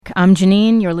I'm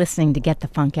Janine. You're listening to Get the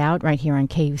Funk Out right here on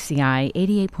KUCI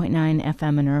 88.9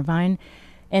 FM in Irvine.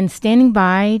 And standing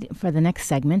by for the next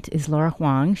segment is Laura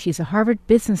Huang. She's a Harvard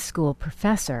Business School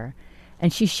professor,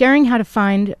 and she's sharing how to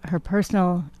find our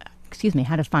personal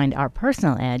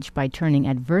edge by turning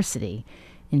adversity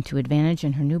into advantage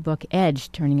in her new book,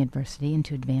 Edge, Turning Adversity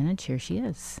into Advantage. Here she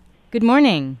is. Good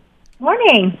morning.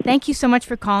 Morning. Thank you so much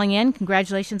for calling in.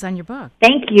 Congratulations on your book.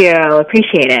 Thank you.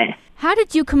 Appreciate it. How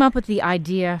did you come up with the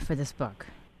idea for this book?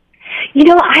 You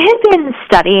know, I have been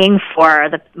studying for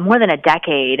more than a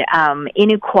decade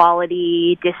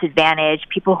inequality, disadvantage,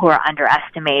 people who are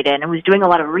underestimated, and was doing a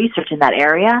lot of research in that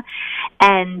area.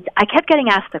 And I kept getting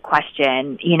asked the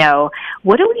question,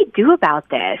 what do we do about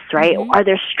this, right? Mm-hmm. Are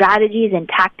there strategies and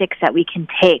tactics that we can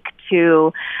take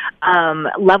to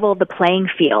level the playing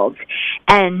field?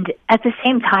 And at the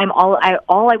same time, all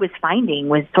I was finding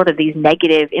was sort of these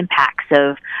negative impacts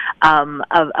of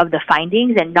the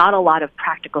findings and not a lot of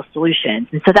practical solutions.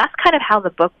 And so that's kind of how the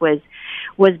book was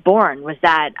born, was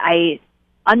that I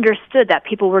understood that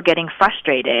people were getting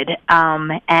frustrated,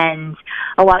 and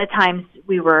a lot of times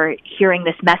we were hearing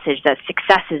this message that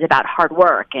success is about hard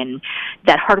work and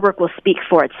that hard work will speak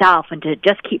for itself and to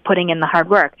just keep putting in the hard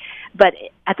work. But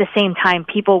at the same time,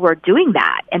 people were doing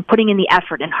that and putting in the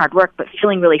effort and hard work, but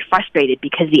feeling really frustrated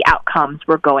because the outcomes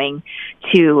were going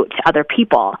to other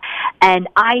people. And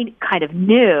I kind of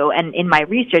knew, and in my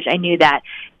research, I knew that,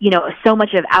 so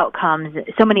many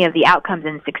of the outcomes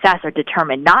and success are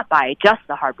determined not by just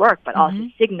the hard work, but also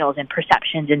signals and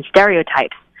perceptions and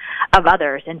stereotypes of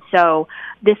others. And so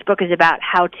this book is about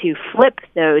how to flip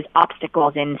those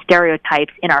obstacles and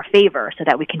stereotypes in our favor so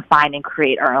that we can find and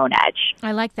create our own edge.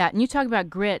 I like that. And you talk about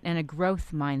grit and a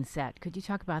growth mindset. Could you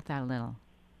talk about that a little?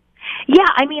 Yeah,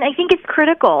 I think it's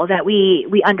critical that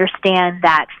we understand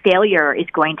that failure is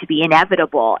going to be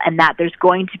inevitable and that there's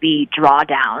going to be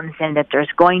drawdowns and that there's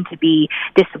going to be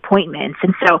disappointments.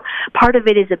 And so part of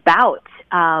it is about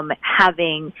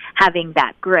having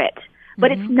that grit.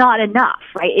 But it's not enough,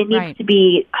 right? It needs to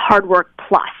be hard work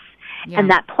plus. Yeah. And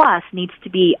that plus needs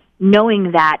to be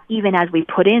knowing that even as we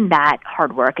put in that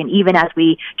hard work and even as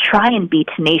we try and be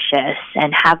tenacious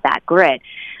and have that grit,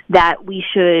 that we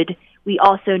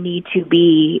also need to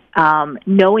be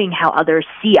knowing how others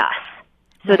see us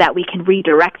so that we can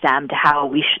redirect them to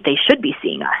how they should be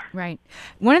seeing us. Right.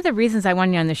 One of the reasons I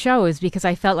wanted you on the show is because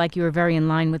I felt like you were very in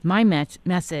line with my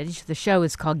message. The show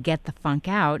is called Get the Funk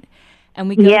Out. And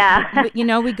we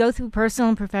go through personal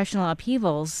and professional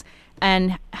upheavals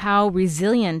and how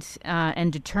resilient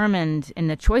and determined in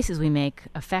the choices we make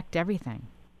affect everything.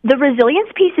 The resilience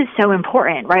piece is so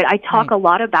important, right? I talk a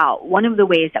lot about one of the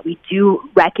ways that we do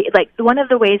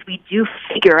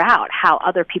figure out how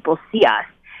other people see us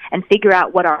and figure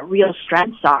out what our real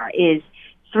strengths are is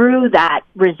through that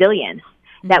resilience.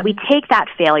 That we take that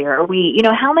failure, or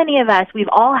how many of us, we've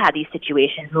all had these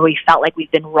situations where we felt like we've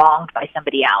been wronged by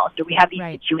somebody else, or we have these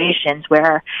situations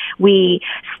where it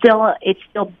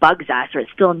still bugs us, or it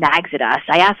still nags at us.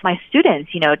 I ask my students,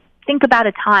 think about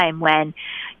a time when,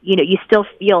 you still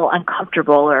feel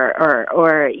uncomfortable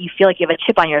or you feel like you have a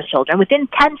chip on your shoulder. And within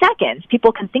 10 seconds,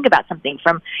 people can think about something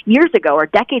from years ago or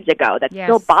decades ago that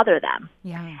still bother them.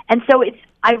 Yeah. And so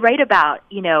I write about,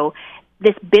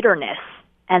 this bitterness,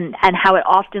 and how it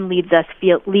often leaves us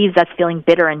feeling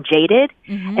bitter and jaded.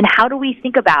 Mm-hmm. And how do we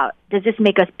think about, does this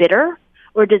make us bitter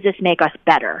or does this make us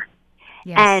better?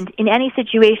 Yes. And in any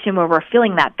situation where we're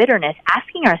feeling that bitterness,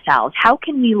 asking ourselves, how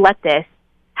can we let this,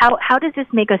 how does this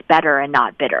make us better and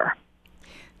not bitter?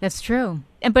 That's true.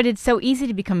 But it's so easy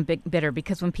to become bitter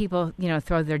because when people,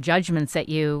 throw their judgments at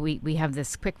you, we have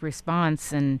this quick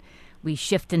response and we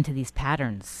shift into these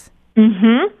patterns.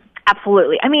 Mm-hmm.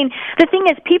 Absolutely. The thing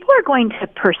is, people are going to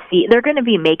they're going to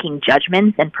be making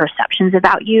judgments and perceptions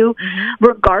about you,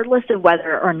 regardless of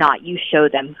whether or not you show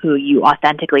them who you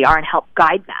authentically are and help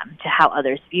guide them to how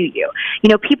others view you.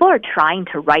 People are trying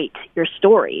to write your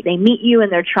story. They meet you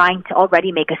and they're trying to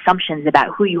already make assumptions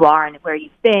about who you are and where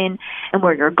you've been and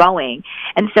where you're going.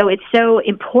 And so it's so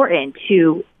important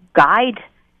to guide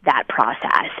that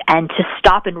process and to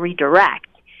stop and redirect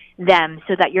them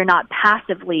so that you're not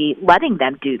passively letting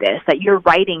them do this, that you're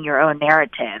writing your own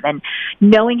narrative, and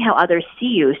knowing how others see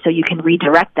you so you can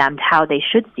redirect them to how they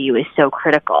should see you is so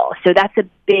critical. So that's a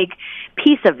big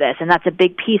piece of this, and that's a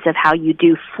big piece of how you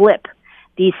do flip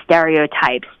these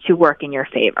stereotypes to work in your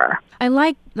favor. I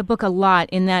like the book a lot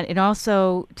in that it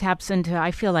also taps into, I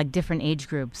feel like, different age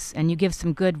groups, and you give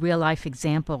some good real-life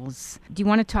examples. Do you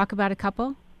want to talk about a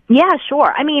couple? Yeah,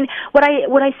 sure. I mean, what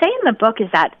I say in the book is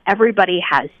that everybody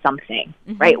has something,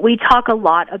 right? We talk a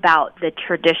lot about the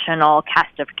traditional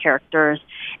cast of characters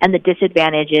and the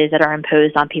disadvantages that are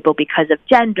imposed on people because of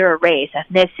gender, race,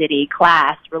 ethnicity,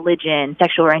 class, religion,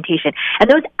 sexual orientation, and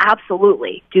those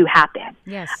absolutely do happen.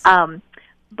 Yes.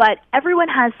 But everyone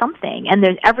has something, and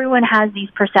everyone has these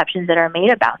perceptions that are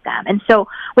made about them. And so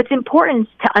what's important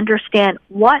is to understand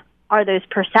what are those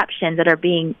perceptions that are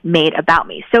being made about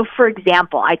me. So, for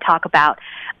example, I talk about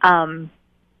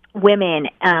women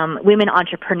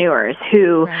entrepreneurs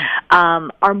who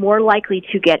are more likely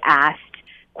to get asked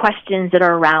questions that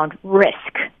are around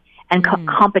risk and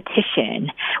competition,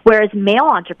 whereas male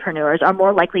entrepreneurs are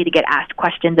more likely to get asked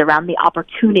questions around the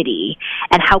opportunity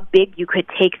and how big you could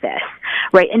take this,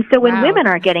 right? And so when women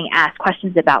are getting asked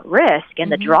questions about risk and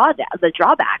the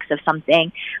drawbacks of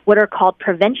something, what are called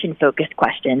prevention-focused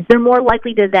questions, they're more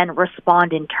likely to then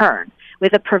respond in turn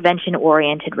with a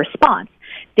prevention-oriented response.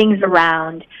 Things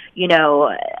around,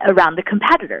 around the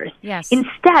competitors. Yes.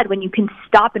 Instead, when you can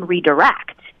stop and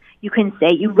redirect, you can say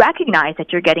you recognize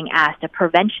that you're getting asked a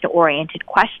prevention-oriented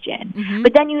question,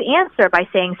 but then you answer by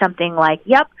saying something like,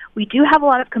 yep, we do have a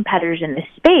lot of competitors in this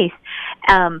space,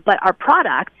 but our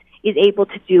product is able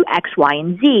to do X, Y,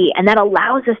 and Z, and that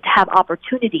allows us to have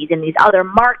opportunities in these other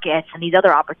markets and these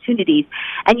other opportunities,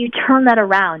 and you turn that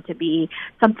around to be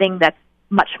something that's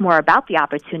much more about the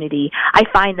opportunity. I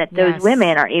find that those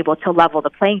women are able to level the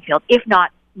playing field, if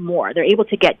not more. They're able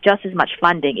to get just as much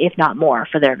funding, if not more,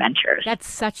 for their ventures. That's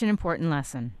such an important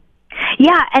lesson.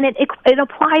 Yeah, and it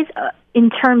applies in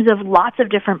terms of lots of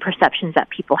different perceptions that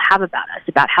people have about us,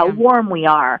 about how warm we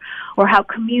are, or how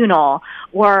communal,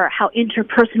 or how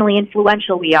interpersonally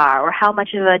influential we are, or how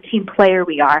much of a team player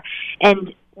we are.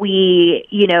 And we,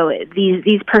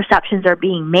 these perceptions are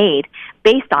being made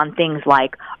based on things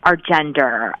like our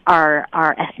gender, our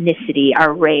ethnicity,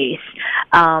 our race.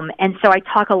 And so I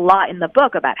talk a lot in the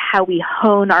book about how we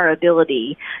hone our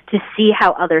ability to see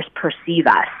how others perceive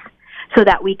us so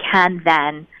that we can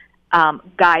then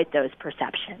guide those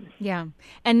perceptions. Yeah,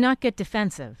 and not get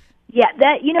defensive. Yeah,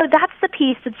 that's the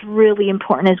piece that's really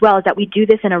important as well, is that we do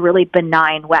this in a really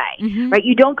benign way, right?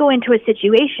 You don't go into a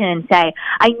situation and say,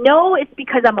 I know it's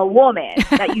because I'm a woman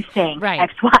that you think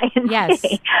X, Y, and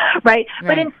Z, right?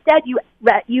 But instead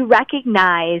you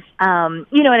recognize, and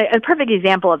a perfect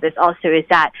example of this also is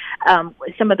that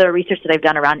some of the research that I've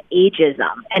done around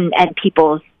ageism and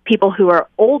people who are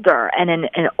older and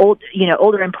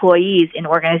older employees in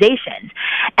organizations.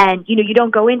 And, you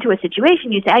don't go into a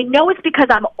situation, you say, I know it's because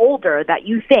I'm older that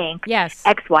you think X,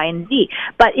 Y, and Z.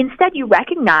 But instead you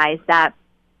recognize that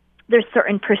there's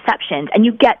certain perceptions, and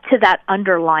you get to that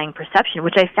underlying perception,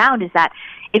 which I found is that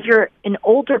if you're an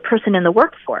older person in the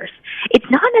workforce, it's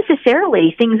not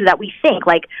necessarily things that we think,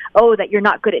 like, oh, that you're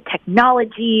not good at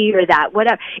technology or that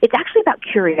whatever. It's actually about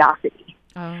curiosity.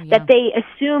 That they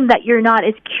assume that you're not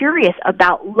as curious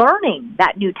about learning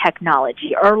that new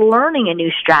technology or learning a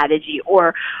new strategy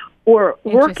or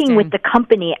working with the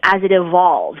company as it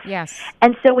evolves. Yes.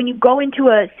 And so when you go into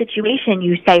a situation,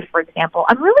 you say, for example,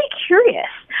 I'm really curious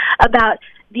about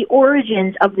the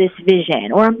origins of this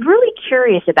vision, or I'm really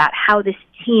curious about how this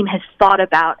team has thought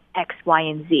about X, Y,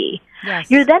 and Z. Yes.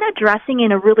 You're then addressing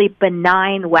in a really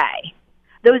benign way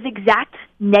those exact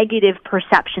negative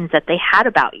perceptions that they had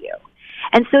about you.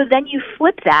 And so then you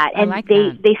flip that, and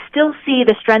they still see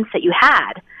the strengths that you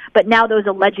had, but now those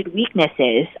alleged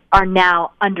weaknesses are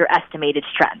now underestimated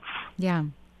strengths. Yeah.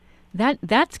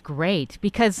 That's great,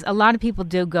 because a lot of people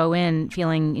do go in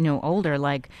feeling, older,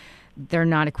 like they're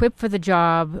not equipped for the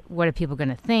job. What are people going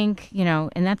to think?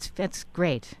 And that's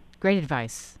great. Great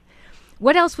advice.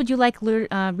 What else would you like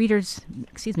listeners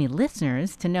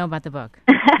to know about the book?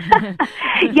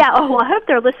 Yeah, I hope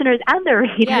they're listeners and they're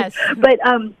readers. Yes. But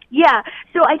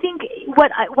so I think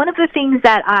one of the things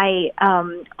that I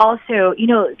also,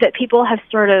 that people have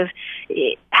sort of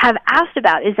have asked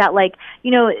about is that, like,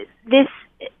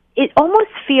 it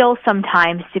almost feels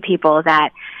sometimes to people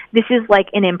that this is like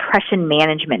an impression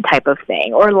management type of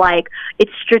thing, or like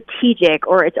it's strategic,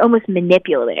 or it's almost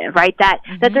manipulative, right? That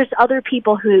there's other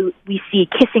people who we see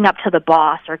kissing up to the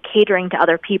boss or catering to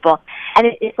other people, and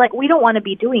it's like we don't want to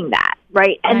be doing that,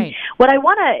 right? And what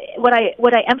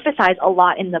I emphasize a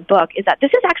lot in the book is that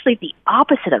this is actually the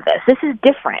opposite of this. This is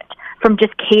different from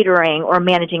just catering or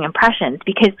managing impressions,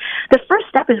 because the first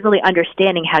step is really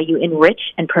understanding how you enrich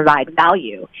and provide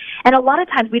value. And a lot of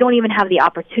times we don't even have the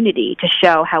opportunity to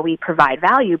show how we provide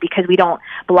value because we don't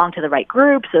belong to the right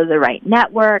groups or the right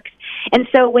networks. And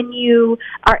so when you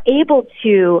are able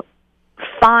to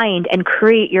find and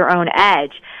create your own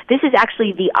edge, this is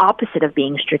actually the opposite of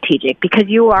being strategic, because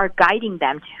you are guiding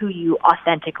them to who you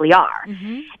authentically are.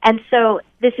 Mm-hmm. And so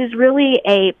this is really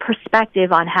a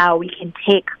perspective on how we can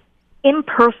take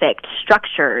imperfect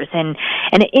structures and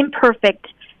an imperfect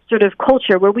sort of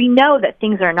culture where we know that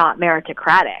things are not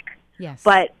meritocratic, yes,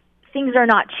 but things are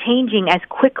not changing as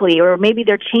quickly, or maybe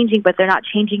they're changing, but they're not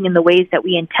changing in the ways that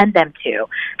we intend them to.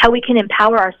 How we can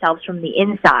empower ourselves from the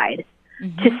inside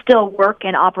mm-hmm. to still work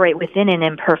and operate within an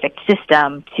imperfect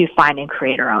system to find and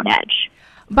create our own edge.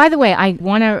 By the way, I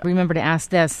want to remember to ask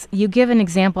this. You give an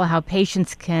example how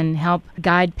patients can help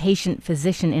guide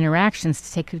patient-physician interactions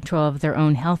to take control of their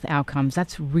own health outcomes.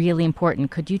 That's really important.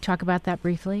 Could you talk about that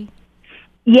briefly?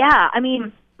 Yeah, I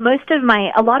mean,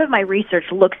 a lot of my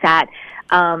research looks at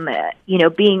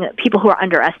being people who are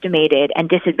underestimated and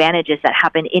disadvantages that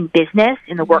happen in business,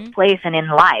 in the mm-hmm. workplace, and in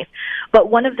life. But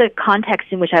one of the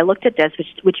contexts in which I looked at this,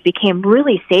 which became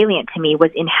really salient to me, was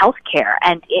in healthcare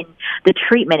and in the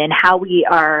treatment and how we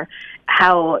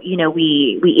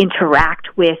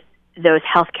interact with those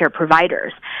healthcare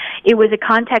providers. It was a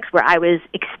context where I was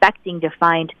expecting to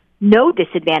find no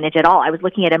disadvantage at all. I was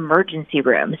looking at emergency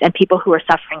rooms and people who were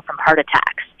suffering from heart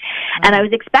attacks. And I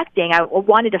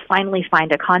wanted to finally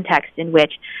find a context in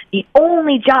which the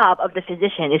only job of the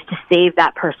physician is to save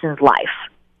that person's life.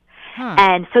 Huh.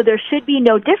 And so there should be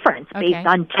no difference based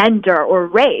on gender or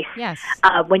race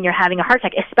when you're having a heart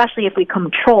attack, especially if we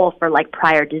control for like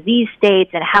prior disease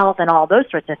states and health and all those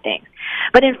sorts of things.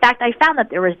 But in fact, I found that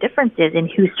there was differences in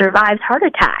who survives heart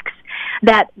attacks.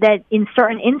 That in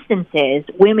certain instances,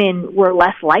 women were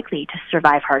less likely to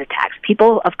survive heart attacks.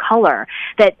 People of color,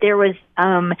 that there were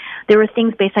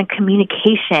things based on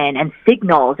communication and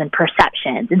signals and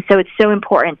perceptions. And so it's so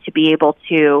important to be able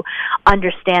to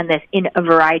understand this in a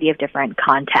variety of different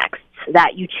contexts,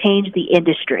 that you change the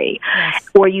industry,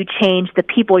 or you change the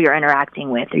people you're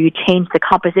interacting with, or you change the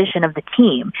composition of the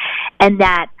team, and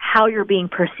that how you're being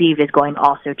perceived is going to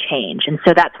also change. And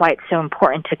so that's why it's so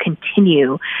important to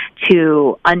continue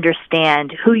to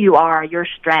understand who you are, your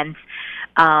strengths,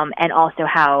 and also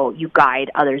how you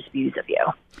guide others' views of you.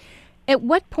 At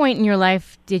what point in your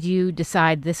life did you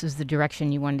decide this was the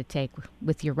direction you wanted to take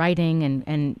with your writing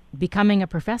and becoming a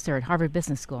professor at Harvard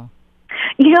Business School?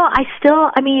 I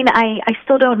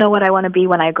still don't know what I want to be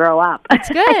when I grow up. That's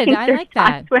good. I like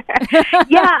that.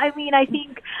 I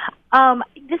think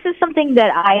this is something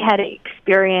that I had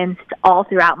experienced all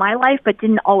throughout my life, but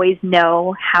didn't always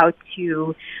know how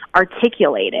to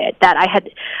articulate it. That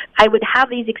I would have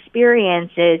these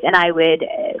experiences and I would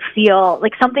feel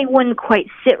like something wouldn't quite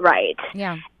sit right.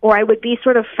 Yeah. Or I would be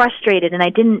sort of frustrated and I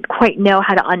didn't quite know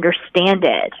how to understand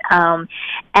it.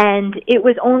 And it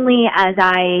was only as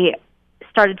I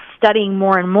started studying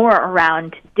more and more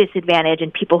around disadvantage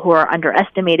and people who are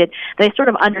underestimated that I sort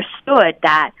of understood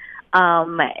that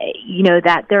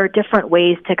that there are different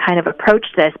ways to kind of approach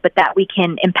this, but that we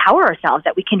can empower ourselves,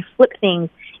 that we can flip things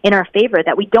in our favor,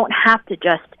 that we don't have to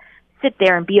just sit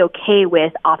there and be okay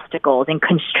with obstacles and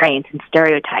constraints and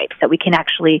stereotypes, that we can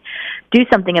actually do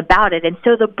something about it. And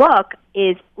so the book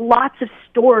is lots of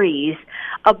stories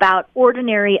about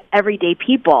ordinary, everyday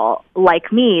people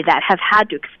like me that have had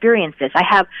to experience this. I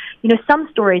have, some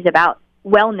stories about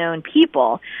well-known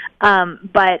people,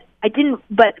 but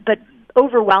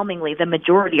overwhelmingly, the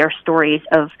majority are stories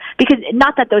of, because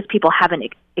not that those people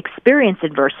haven't experienced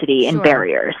adversity and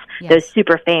barriers, those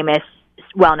super famous,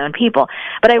 well-known people,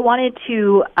 but I wanted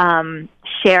to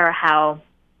share how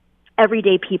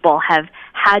everyday people have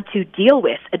had to deal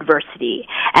with adversity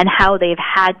and how they've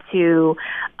had to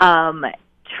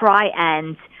try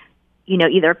and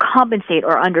either compensate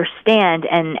or understand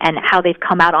and how they've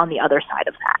come out on the other side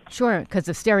of that. Sure, because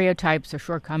of stereotypes or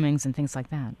shortcomings and things like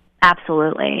that.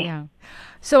 Absolutely. Yeah.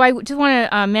 So I just want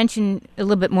to mention a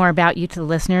little bit more about you to the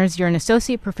listeners. You're an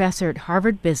associate professor at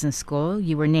Harvard Business School.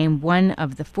 You were named one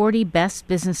of the 40 best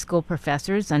business school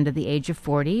professors under the age of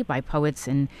 40 by Poets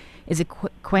and, is it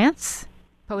Quants?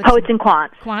 Poets and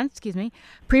Quants. Quants, excuse me.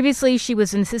 Previously, she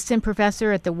was an assistant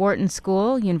professor at the Wharton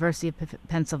School, University of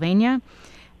Pennsylvania.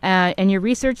 And your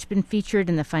research has been featured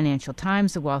in the Financial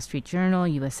Times, the Wall Street Journal,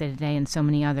 USA Today, and so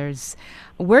many others.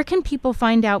 Where can people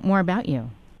find out more about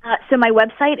you? So my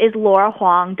website is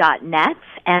laurahuang.net,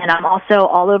 and I'm also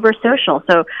all over social.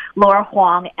 So Laura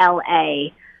Huang,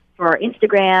 LA, for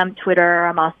Instagram, Twitter.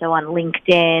 I'm also on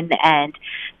LinkedIn and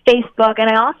Facebook. And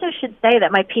I also should say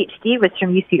that my PhD was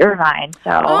from UC Irvine.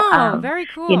 So, very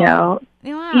cool. Wow.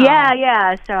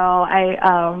 Yeah. So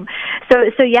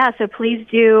please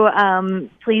do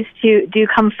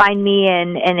come find me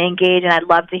and engage. And I'd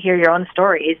love to hear your own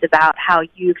stories about how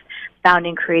you've found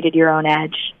and created your own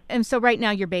edge. And so right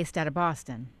now you're based out of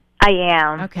Boston. I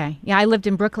am. Okay. Yeah, I lived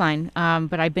in Brookline,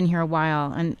 but I've been here a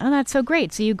while. And that's so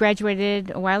great. So you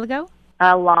graduated a while ago?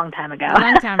 A long time ago. A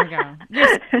long time ago.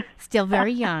 You're still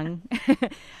very young.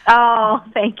 Oh,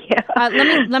 thank you.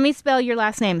 Let me spell your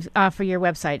last name for your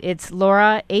website. It's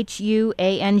Laura, HUANG.net,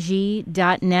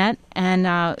 and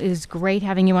it was great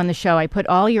having you on the show. I put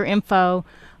all your info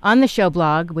on the show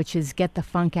blog, which is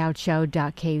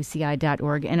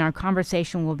getthefunkoutshow.kuci.org, and our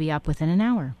conversation will be up within an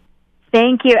hour.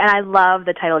 Thank you, and I love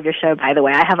the title of your show, by the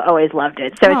way. I have always loved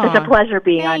it, so it's such a pleasure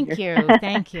being on your show.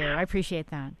 Thank you. I appreciate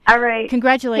that. All right.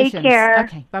 Congratulations. Take care.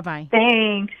 Okay, bye-bye.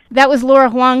 Thanks. That was Laura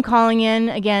Huang calling in.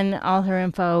 Again, all her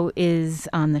info is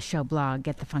on the show blog,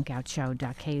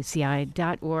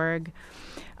 getthefunkoutshow.kuci.org.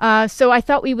 So I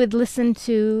thought we would listen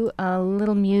to a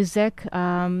little music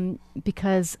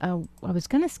because I was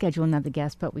going to schedule another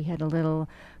guest, but we had a little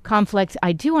conflict.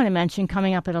 I do want to mention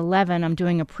coming up at 11, I'm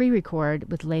doing a pre-record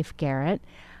with Leif Garrett.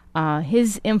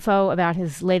 His info about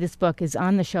his latest book is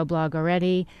on the show blog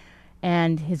already,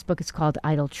 and his book is called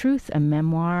Idle Truth, a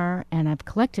memoir, and I've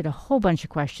collected a whole bunch of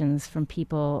questions from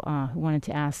people who wanted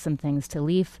to ask some things to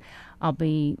Leif. I'll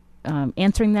be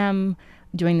answering them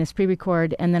doing this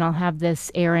pre-record, and then I'll have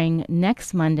this airing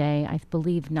next Monday, I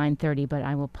believe 9:30, but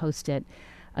I will post it.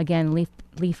 Again,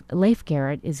 Leif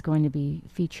Garrett is going to be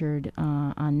featured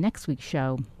on next week's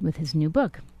show with his new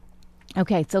book.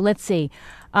 Okay, so let's see.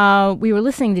 We were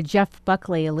listening to Jeff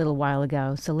Buckley a little while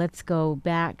ago, so let's go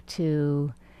back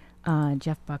to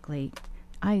Jeff Buckley.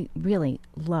 I really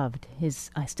loved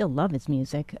I still love his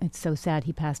music. It's so sad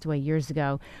he passed away years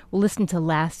ago. We'll listen to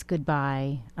Last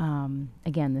Goodbye.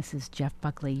 Again, this is Jeff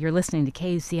Buckley. You're listening to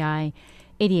KUCI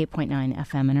 88.9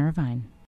 FM in Irvine.